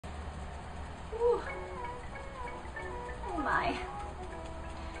Ooh. Oh my.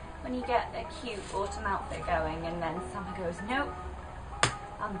 When you get a cute autumn outfit going and then summer goes, nope,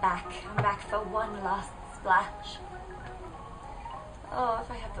 I'm back for one last splash. Oh,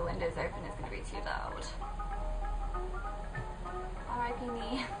 if I have the windows open, it's going to be too loud. R.I.P.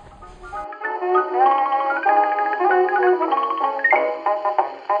 me.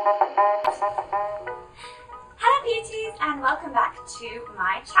 Hello beauties and welcome back to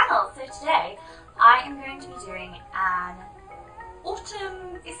my channel. So today I am going to be doing an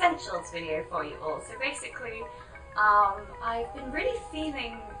autumn essentials video for you all. So basically I've been really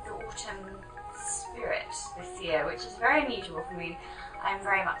feeling the autumn spirit this year, which is very unusual for me. I'm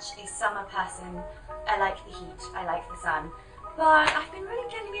very much a summer person. I like the heat, I like the sun, but I've been really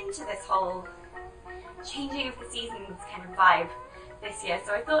getting into this whole changing of the seasons kind of vibe this year,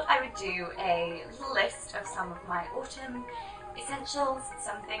 so I thought I would do a little list of some of my autumn essentials,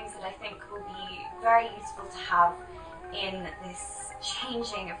 some things that I think will be very useful to have in this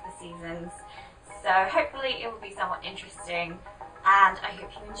changing of the seasons. So hopefully it will be somewhat interesting and I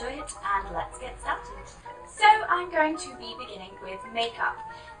hope you enjoy it, and let's get started. So I'm going to be beginning with makeup.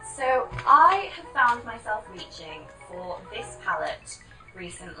 So I have found myself reaching for this palette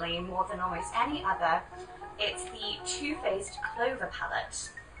recently more than almost any other. It's the Too Faced Clover palette.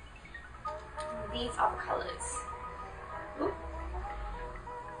 And these are the colours. Ooh.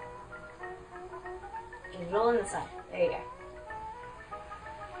 Get it all in the sun. There you go.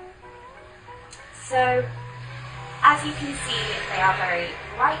 So, as you can see, they are very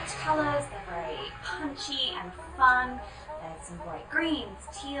bright colours, they're very punchy and fun. There's some bright greens,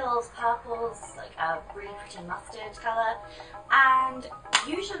 teals, purples, like a really pretty mustard colour. And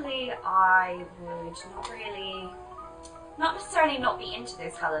usually I would not necessarily not be into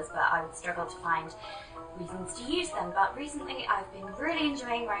those colours, but I would struggle to find reasons to use them. But recently I've been really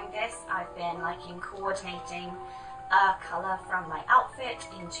enjoying wearing this. I've been liking coordinating a colour from my outfit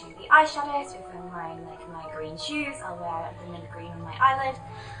into the eyeshadow. So if I'm wearing like my green shoes, I'll wear the mint green on my eyelid.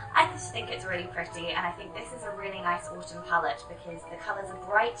 I just think it's really pretty, and I think this is a really nice autumn palette because the colours are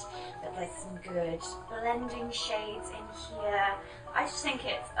bright, but there's some good blending shades in here. I just think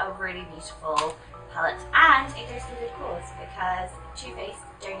it's a really beautiful palette, and it goes to a good cause because Too Faced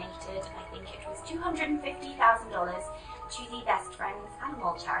donated, I think it was $250,000 to the Best Friends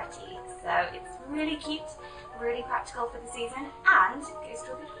Animal charity. So it's really cute, really practical for the season, and it goes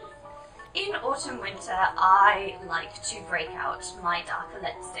to a good cause. In autumn winter, I like to break out my darker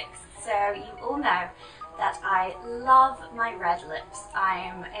lipsticks. So you all know that I love my red lips.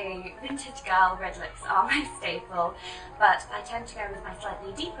 I'm a vintage girl, red lips are my staple, but I tend to go with my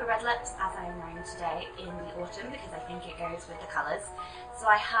slightly deeper red lips as I'm wearing today in the autumn because I think it goes with the colours. So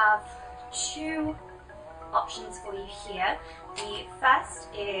I have two options for you here. The first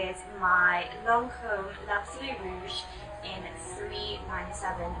is my Lancôme Rouge in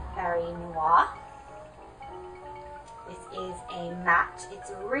 397 Berry Noir. This is a matte. It's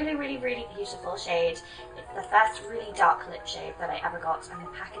a really, really, really beautiful shade. It's the first really dark lip shade that I ever got, and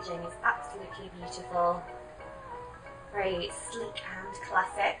the packaging is absolutely beautiful. Very sleek and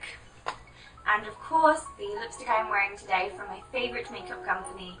classic. And of course, the lipstick I'm wearing today from my favourite makeup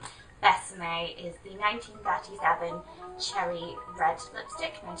company, Bésame, is the 1937 Cherry Red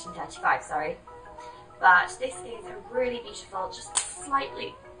lipstick. 1935, sorry. But this is a really beautiful, just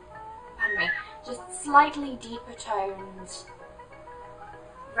slightly deeper toned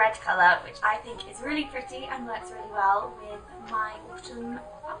red colour, which I think is really pretty and works really well with my autumn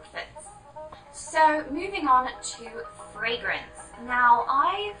outfits. So moving on to fragrance. Now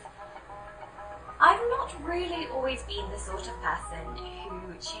I've not really always been the sort of person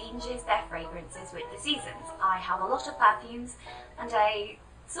who changes their fragrances with the seasons. I have a lot of perfumes and I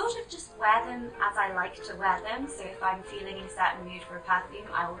sort of just wear them as I like to wear them. So if I'm feeling in a certain mood for a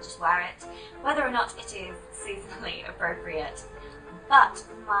perfume, I will just wear it, whether or not it is seasonally appropriate. But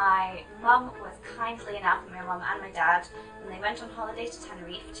my mum was kindly enough, my mum and my dad, when they went on holiday to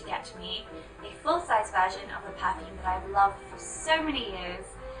Tenerife, to get me a full-size version of a perfume that I've loved for so many years,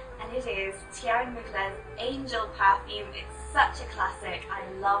 and it is Thierry Mugler Angel perfume. It's such a classic. I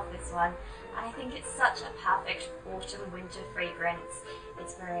love this one. And I think it's such a perfect autumn-winter fragrance.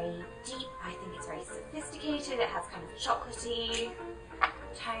 It's very deep, I think it's very sophisticated, it has kind of chocolatey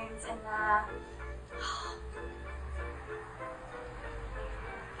tones in there.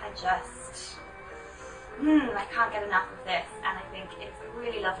 I can't get enough of this, and I think it's a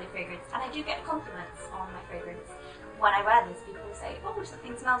really lovely fragrance. And I do get compliments on my fragrance. When I wear this, people will say, oh,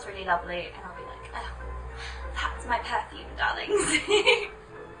 something smells really lovely, and I'll be like, oh, that's my perfume, darlings.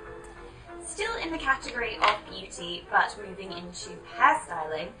 Still in the category of beauty, but moving into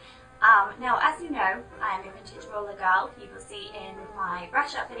hairstyling, Now, as you know, I am a vintage roller girl. You will see in my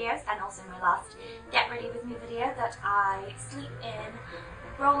brush up videos and also my last Get Ready With Me video that I sleep in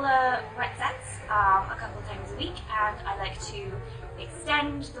roller wet sets a couple of times a week, and I like to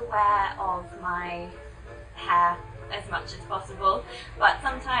extend the wear of my hair as much as possible, but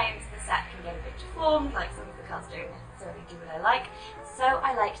sometimes the set can get a bit deformed, like some of the curls don't necessarily do what I like, so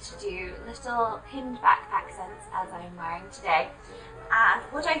I like to do little pinned back accents as I'm wearing today. And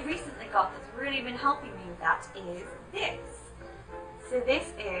what I recently got that's really been helping me with that is this. So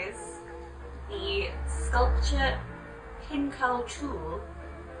this is the Sculpture Pincurl tool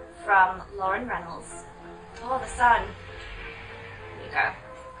from Rennells. Oh, the sun. There you go.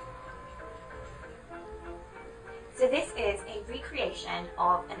 So this is a recreation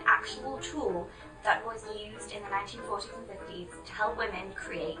of an actual tool that was used in the 1940s and 50s to help women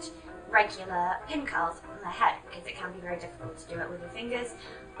create regular pin curls on their head, because it can be very difficult to do it with your fingers.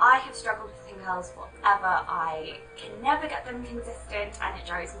 I have struggled with pin curls forever. I can never get them consistent and it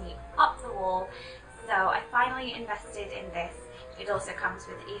drives me up the wall. So I finally invested in this. It also comes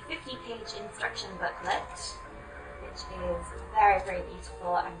with a 50-page instruction booklet, which is very, very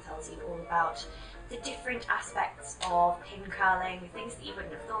beautiful and tells you all about the different aspects of pin curling, things that you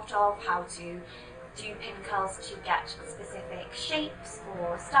wouldn't have thought of, how to do pin curls to get specific shapes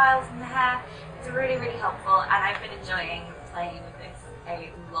or styles in the hair. It's really, really helpful, and I've been enjoying playing with this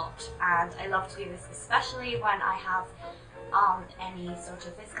a lot, and I love to do this especially when I have any sort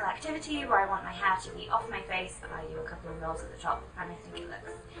of physical activity where I want my hair to be off my face. I do a couple of rolls at the top and I think it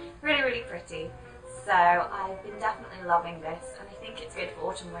looks really, really pretty. So I've been definitely loving this, and I think it's good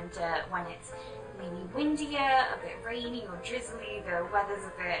for autumn, winter when it's maybe windier, a bit rainy or drizzly, the weather's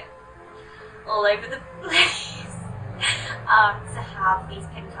a bit all over the place, to have these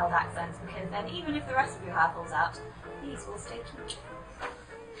pin curled accents, because then even if the rest of your hair falls out, these will stay cute.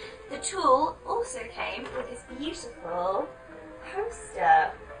 The tool also came with this beautiful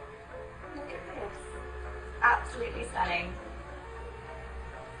poster. Look at this. Absolutely stunning.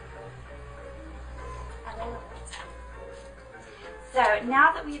 And I love it. So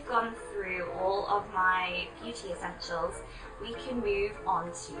now that we've gone through all of my beauty essentials, we can move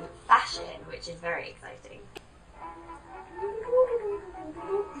on to fashion, which is very exciting.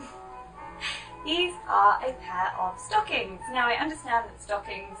 These are a pair of stockings. Now, I understand that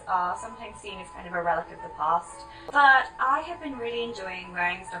stockings are sometimes seen as kind of a relic of the past, but I have been really enjoying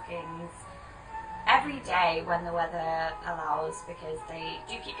wearing stockings every day when the weather allows, because they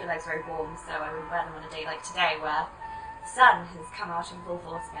do keep your legs very warm. So I would wear them on a day like today where the sun has come out in full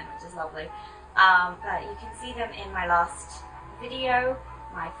force again, which is lovely. But you can see them in my last video,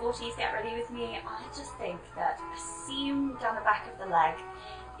 my 40s Get Ready With Me. I just think that a seam down the back of the leg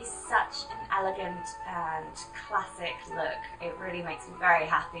is such an elegant and classic look. It really makes me very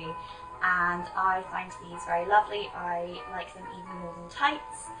happy, and I find these very lovely. I like them even more than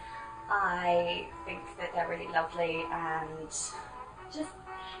tights. I think that they're really lovely, and just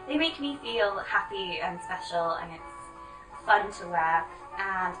they make me feel happy and special, and it's fun to wear.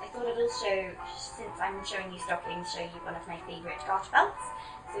 And I thought I'd also, since I'm showing you stockings, show you one of my favourite garter belts.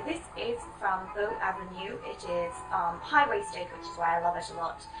 So this is from Boux Avenue. It is high-waisted, which is why I love it a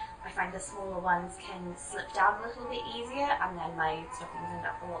lot. I find the smaller ones can slip down a little bit easier, and then my stockings end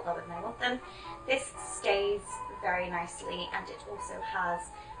up a lot lower than I want them. This stays very nicely, and it also has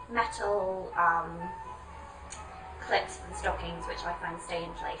metal clips for the stockings, which I find stay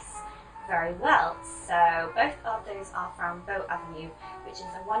in place very well. So both of those are from Boux Avenue, which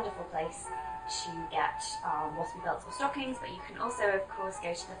is a wonderful place to get waspy belts or stockings, but you can also of course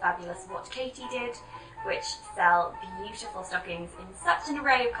go to the fabulous What Katie Did, which sell beautiful stockings in such an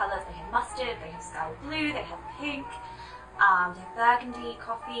array of colours. They have mustard, they have sky blue, they have pink, they have burgundy,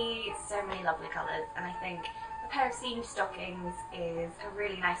 coffee, so many lovely colours, and I think a pair of seamed stockings is a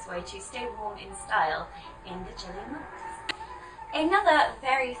really nice way to stay warm in style in the chilly months. Another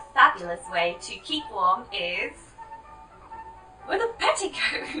very fabulous way to keep warm is with a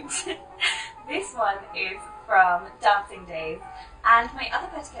petticoat. This one is from Dancing Days, and my other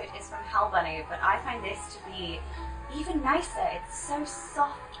petticoat is from Bunny, but I find this to be even nicer. It's so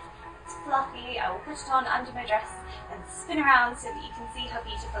soft, it's fluffy. I will put it on under my dress and spin around so that you can see how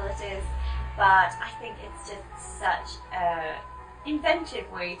beautiful it is, but I think it's just such a inventive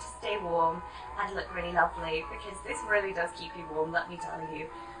way to stay warm and look really lovely, because this really does keep you warm, let me tell you.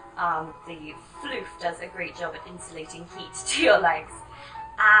 The floof does a great job at insulating heat to your legs.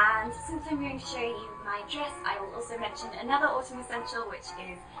 And since I'm going to show you my dress, I will also mention another autumn essential, which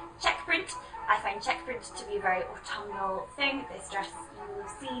is check print. I find check print to be a very autumnal thing. This dress you will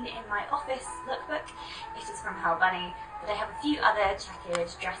have seen in my office lookbook. It is from Hell Bunny, but I have a few other checkered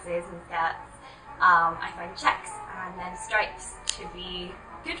dresses and skirts. I find checks and then stripes to be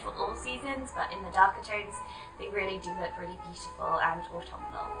good for all seasons, but in the darker tones, they really do look really beautiful and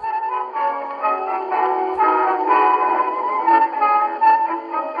autumnal.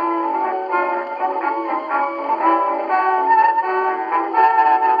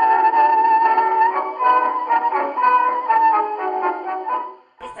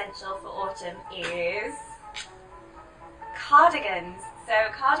 Essential for autumn is cardigans. So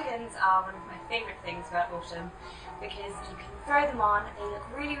cardigans are one of my favourite things about autumn because you can throw them on, they look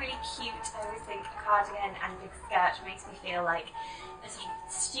really, really cute. I always think a cardigan and a big skirt makes me feel like a sort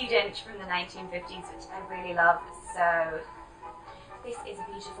of student from the 1950s, which I really love. So this is a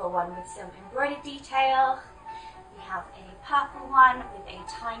beautiful one with some embroidered detail. We have a purple one with a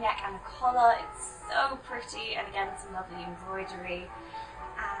tie neck and a collar. It's so pretty, and again some lovely embroidery.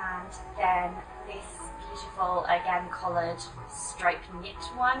 And then this beautiful, again collared striped knit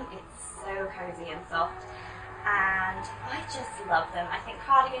one. It's so cozy and soft, and I just love them. I think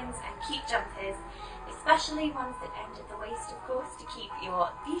cardigans and cute jumpers, especially ones that end at the waist, of course, to keep your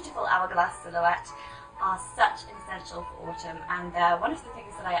beautiful hourglass silhouette, are such an essential for autumn. And one of the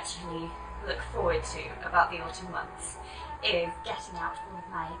things that I actually look forward to about the autumn months is getting out all of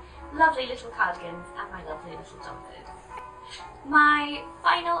my lovely little cardigans and my lovely little jumpers. My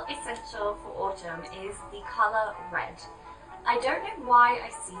final essential for autumn is the colour red. I don't know why I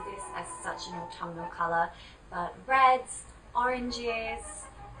see this as such an autumnal colour, but reds, oranges,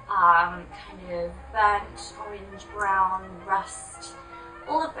 kind of burnt orange, brown, rust,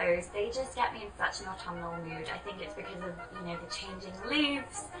 all of those, they just get me in such an autumnal mood. I think it's because of, you know, the changing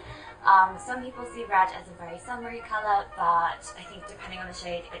leaves. Some people see red as a very summery colour, but I think depending on the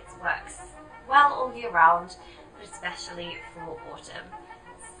shade it works well all year round, but especially for autumn.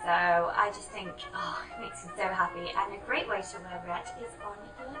 So I just think, oh, it makes me so happy, and a great way to wear red is on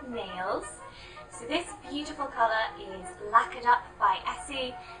your nails. So this beautiful colour is Lacquered Up by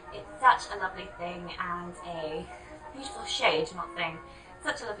Essie. It's such a lovely thing and a beautiful shade, not thing.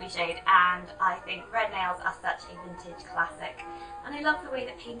 Such a lovely shade, and I think red nails are such a vintage classic. And I love the way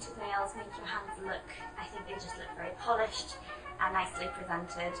that painted nails make your hands look, I think they just look very polished and nicely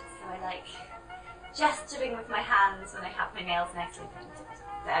presented. So I like gesturing with my hands when I have my nails nicely painted.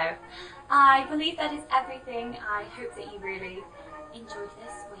 So I believe that is everything. I hope that you really enjoyed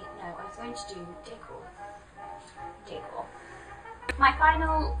this. Wait, no, I was going to do decor. Decor. My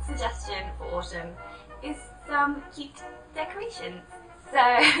final suggestion for autumn is some cute decorations. So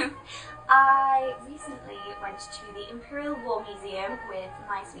I recently went to the Imperial War Museum with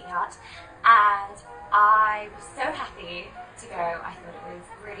my sweetheart, and I was so happy to go. I thought it was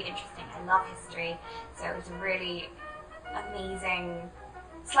really interesting. I love history, so it was a really amazing,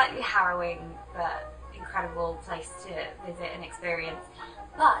 slightly harrowing but incredible place to visit and experience.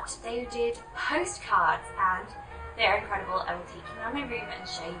 But they did postcards and they're incredible. I will take you around my room and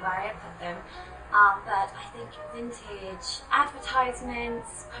show you where I put them. But I think vintage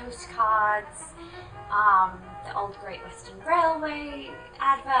advertisements, postcards, the old Great Western Railway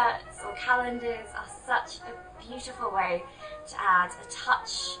adverts or calendars are such a beautiful way to add a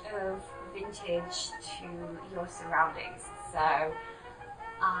touch of vintage to your surroundings. So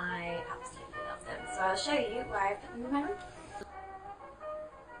I absolutely love them. So I'll show you where I put them in my room.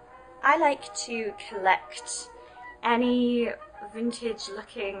 I like to collect any vintage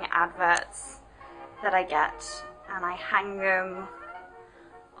looking adverts that I get, and I hang them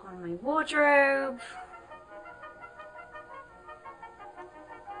on my wardrobe.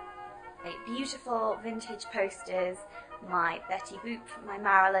 Beautiful vintage posters, my Betty Boop, my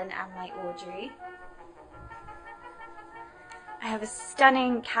Marilyn and my Audrey. I have a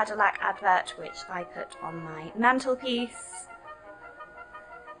stunning Cadillac advert which I put on my mantelpiece.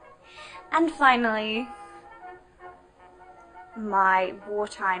 And finally, my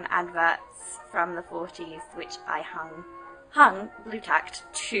wartime adverts from the 40s, which I hung blue tacked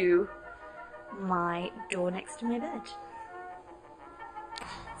to my door next to my bed.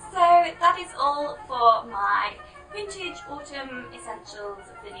 So that is all for my vintage autumn essentials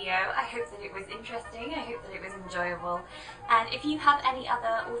video. I hope that it was interesting, I hope that it was enjoyable, and if you have any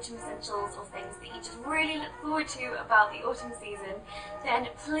other autumn essentials or things that you just really look forward to about the autumn season, then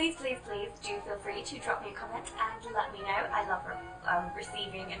please do feel free to drop me a comment and let me know. I love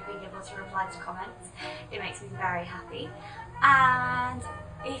receiving and being able to reply to comments. It makes me very happy. And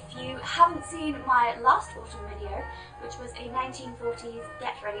If you haven't seen my last autumn video, which was a 1940s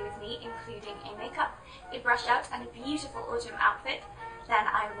get ready with me, including a makeup, a brush out and a beautiful autumn outfit, then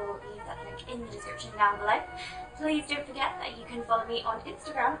I will leave that link in the description down below. Please don't forget that you can follow me on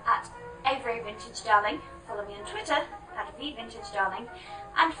Instagram at @AveryVintageDarling, follow me on Twitter at @VVintageDarling,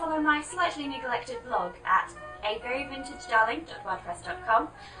 and follow my slightly neglected blog at averyvintagedarling.wordpress.com.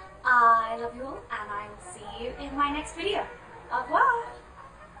 I love you all, and I will see you in my next video. Au revoir!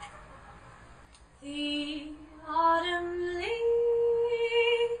 The autumn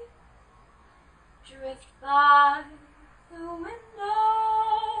leaves drift by the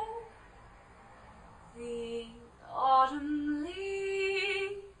window. The autumn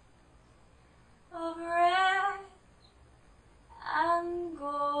leaves of red and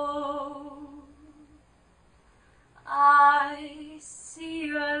gold. I see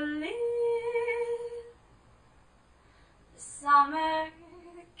your lips, the summer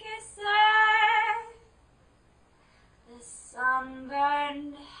kisses, the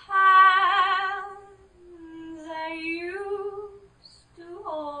sunburned hands I used to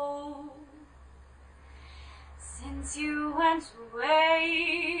hold. Since you went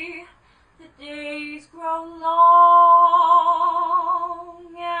away,